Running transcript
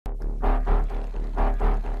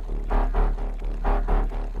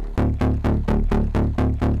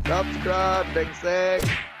subscribe, brengsek.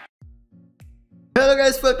 Hello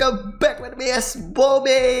guys, welcome back with me as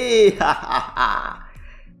Bobby.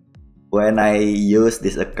 When I use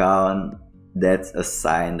this account, that's a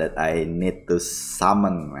sign that I need to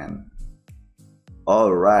summon, man.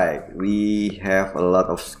 Alright, we have a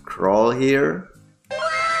lot of scroll here.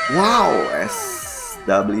 Wow,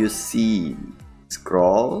 SWC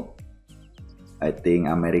scroll. I think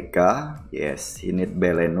America. Yes, he need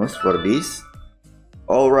Bellenus for this.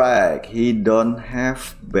 Alright, he don't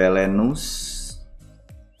have Bellenus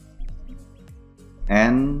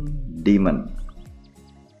and Demon.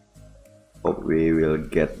 Hope we will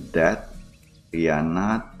get that.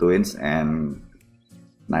 Rihanna, Twins, and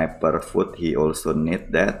Sniper Foot, he also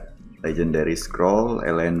need that. Legendary Scroll,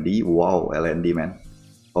 LND. Wow, LND, man.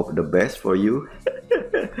 Hope the best for you.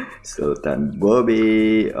 Sultan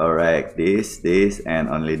Bobby. Alright, this,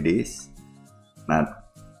 and only this.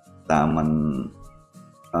 Not summon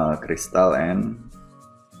Crystal and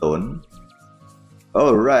Stone.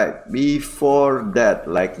 Alright, before that,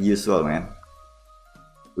 like usual, man,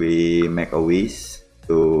 we make a wish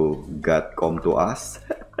to God come to us.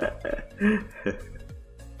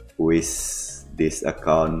 Wish this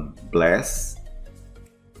account bless.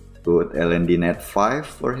 Put LND net 5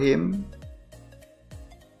 for him.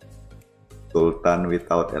 Sultan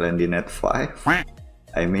without LND net 5.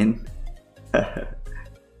 I mean,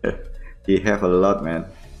 he have a lot, man.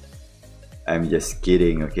 I'm just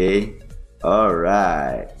kidding, okay?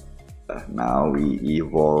 Alright. Now we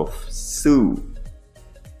evolve Sue.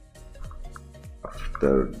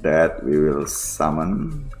 After that, we will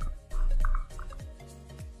summon.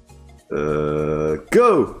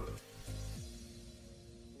 Go!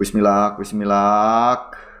 Wish me luck, wish me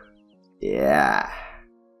luck. Yeah.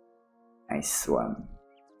 Nice one.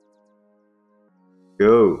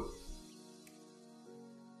 Go.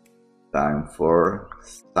 Time for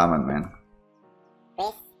summon, man.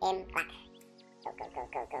 Wish him luck.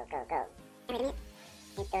 Go. Wait a minute.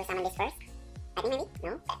 Need to summon this first. I think maybe?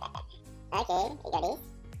 No? Okay, we got this.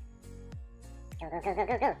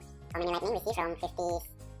 Go. How many lightning we see from 50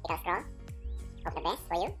 physical scroll? Hope the best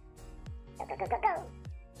for you. Go.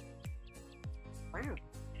 Wow.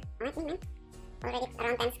 Lightning, man. Already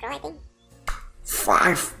around 10 scroll, I think.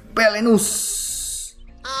 5 Bellenus.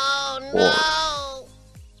 Oh no!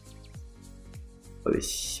 Holy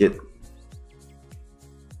shit.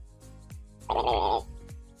 Wait.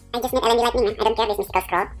 I just need LND lightning, man. I don't care this mystical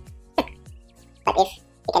scroll. But if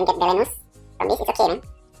we can get Bellenus from this, it's okay, man.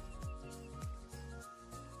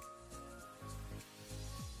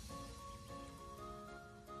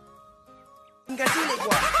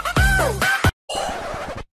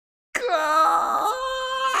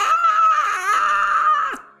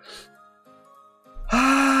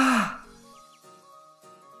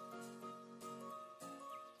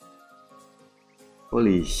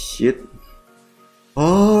 Holy shit.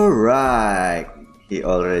 Alright. He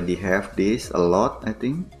already have this a lot, I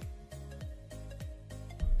think.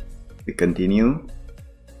 We continue.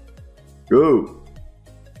 Go.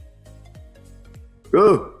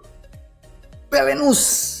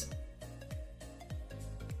 Bellenus.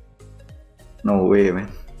 No way, man.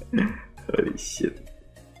 Holy shit.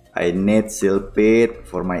 I need Silpit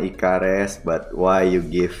for my Icares, but why you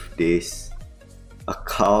give this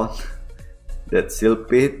account? That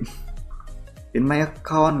Silpit in my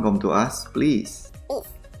account come to us, please.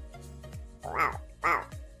 Wow.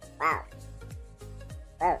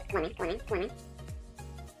 Whoa, come on, man.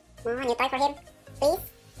 Come on, you try for him. Please.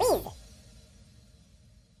 Hello?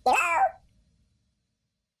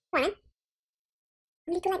 Come on, man.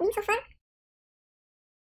 Only 2 lightning so far?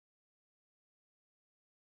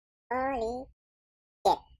 Holy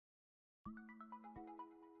shit.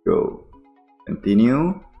 Go.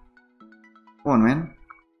 Continue. Come on, man.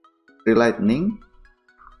 3 lightning.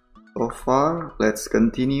 So far, let's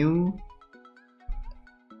continue.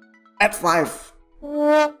 At 5.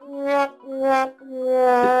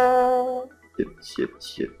 Shit.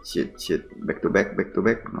 Back to back.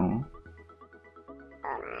 No.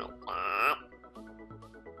 Oh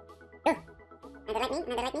my god. Another lightning.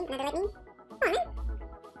 Come on, man. Oh my god.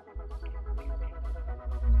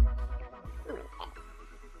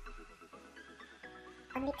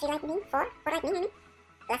 Only 3 lightning? 4 lightning, I mean.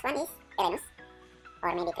 Last one is Bellenus. Or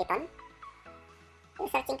maybe Triton.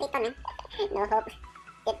 Who's searching Triton, man? No hope.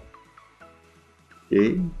 Good.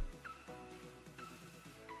 Okay.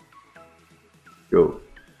 Go.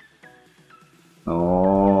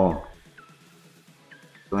 Oh.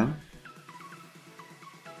 One.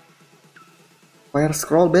 Fire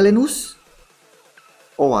scroll Bellenus.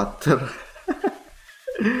 Oh, water.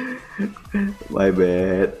 My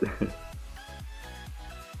bad.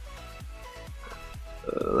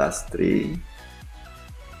 last 3.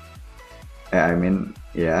 I mean,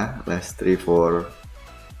 yeah, last 3 for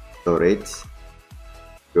storage.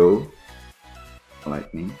 Go.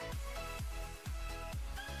 Lightning.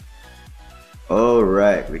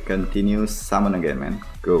 Alright, we continue summon again, man.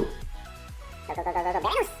 Go. Go, go, go, go, go, go,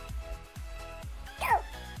 Bellenus! Go!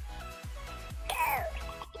 Go!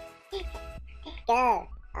 Go!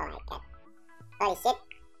 Oh my god. Holy shit.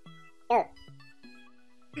 Go. Oh,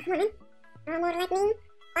 come on, man. No more lightning,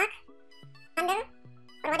 spark, thunder,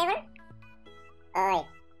 or whatever. Oi.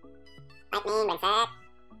 Lightning, brengsek.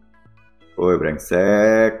 Oi,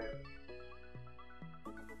 brengsek.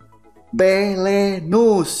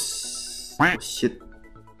 Bellenus. Oh, shit.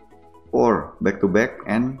 4 back to back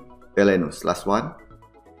and Bellenus. Last one.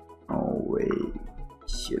 No way.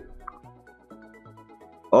 Shit.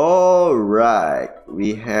 Alright.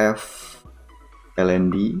 We have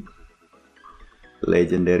LND.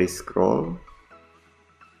 Legendary Scroll.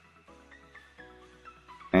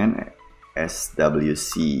 And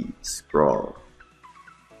SWC Scroll.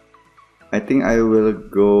 I think I will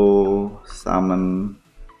go summon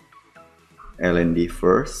LND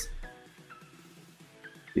first,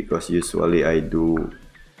 because usually I do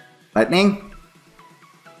lightning.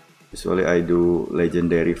 Usually I do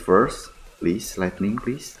legendary first. Please, lightning,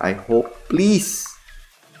 please. I hope, please.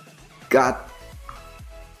 God,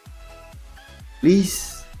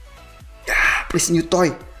 please. Yeah, please, new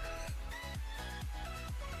toy.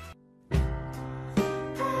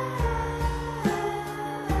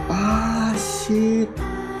 Ah, shit.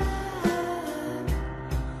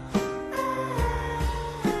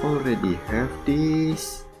 Already have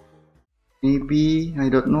this. Maybe, I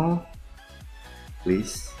don't know.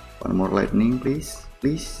 Please, one more lightning, please.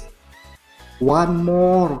 Please. One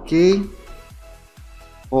more, okay?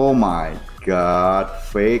 Oh my god,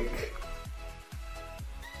 fake.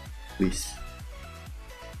 Please.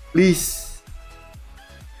 Please.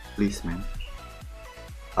 Please, man.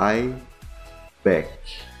 I beg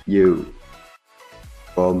you.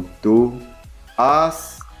 Come to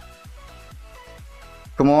us.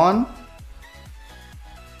 Come on.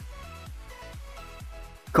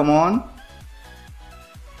 Come on.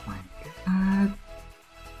 Oh my god.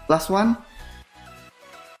 Last one.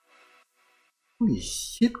 Holy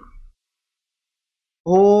shit.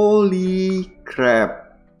 Holy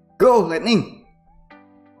crap. Go, lightning.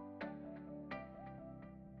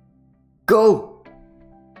 Go.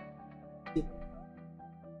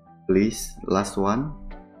 Please, last one.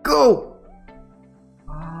 Go.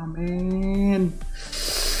 Ah, man.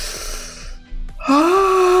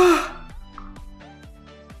 Ah.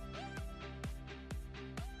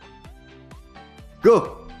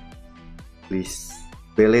 Go. Please,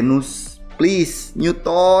 Bellenus. Please, new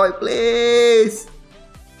toy, please.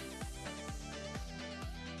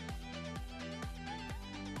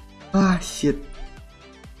 Ah, shit.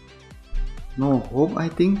 No hope, I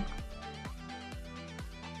think.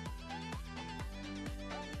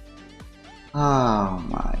 Oh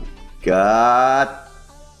my god.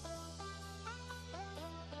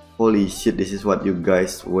 Holy shit, this is what you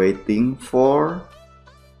guys waiting for?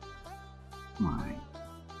 My.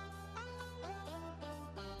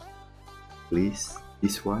 Please,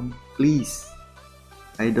 this one, please.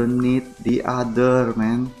 I don't need the other,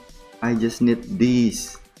 man. I just need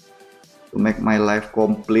this to make my life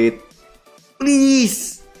complete.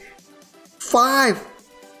 Please. 5.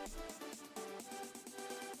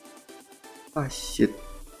 Ah, shit.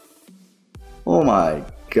 Oh my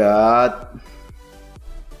god.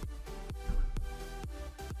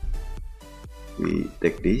 We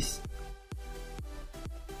take this.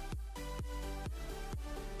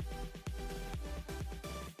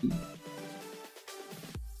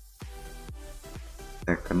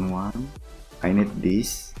 Second one. I need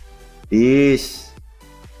this. This.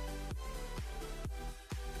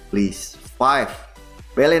 Please. 5.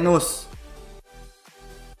 Bellenus.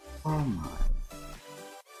 Oh my.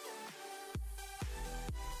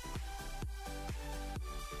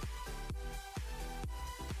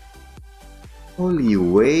 Holy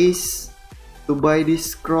waste to buy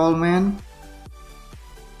this scroll, man.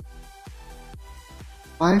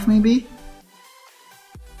 5 maybe?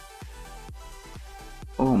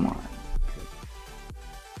 Oh my.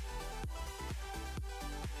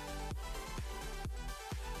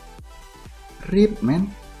 Rip, man.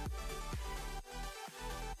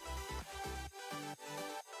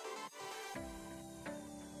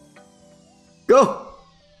 Go.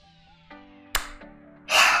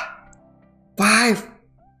 5.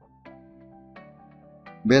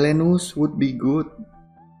 Bellenus would be good.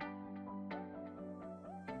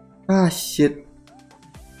 Ah, shit.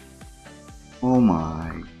 Oh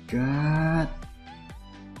my god.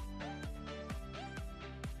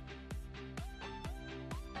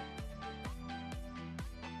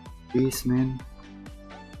 Please, man.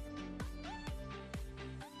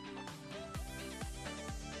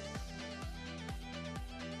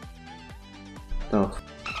 Tough.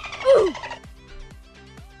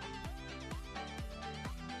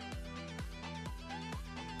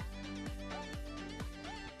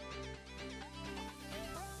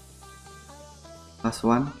 Last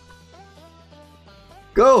one.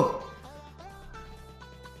 Go!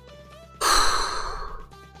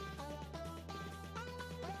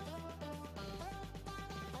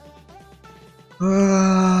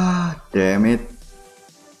 Damn it.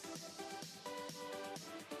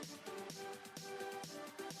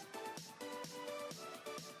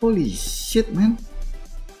 Holy shit, man.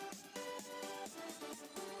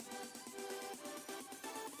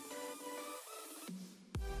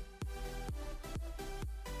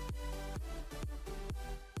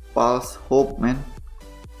 False hope, man.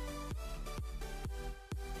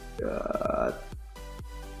 God.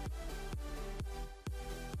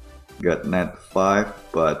 Got net 5,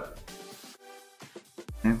 but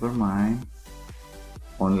never mind.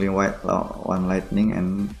 Only one lightning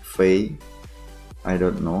and Faye. I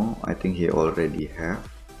don't know. I think he already have.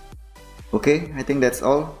 Okay, I think that's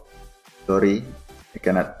all. Sorry, I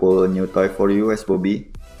cannot pull a new toy for you as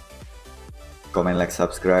Bobby. Comment, like,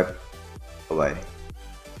 subscribe. Bye bye.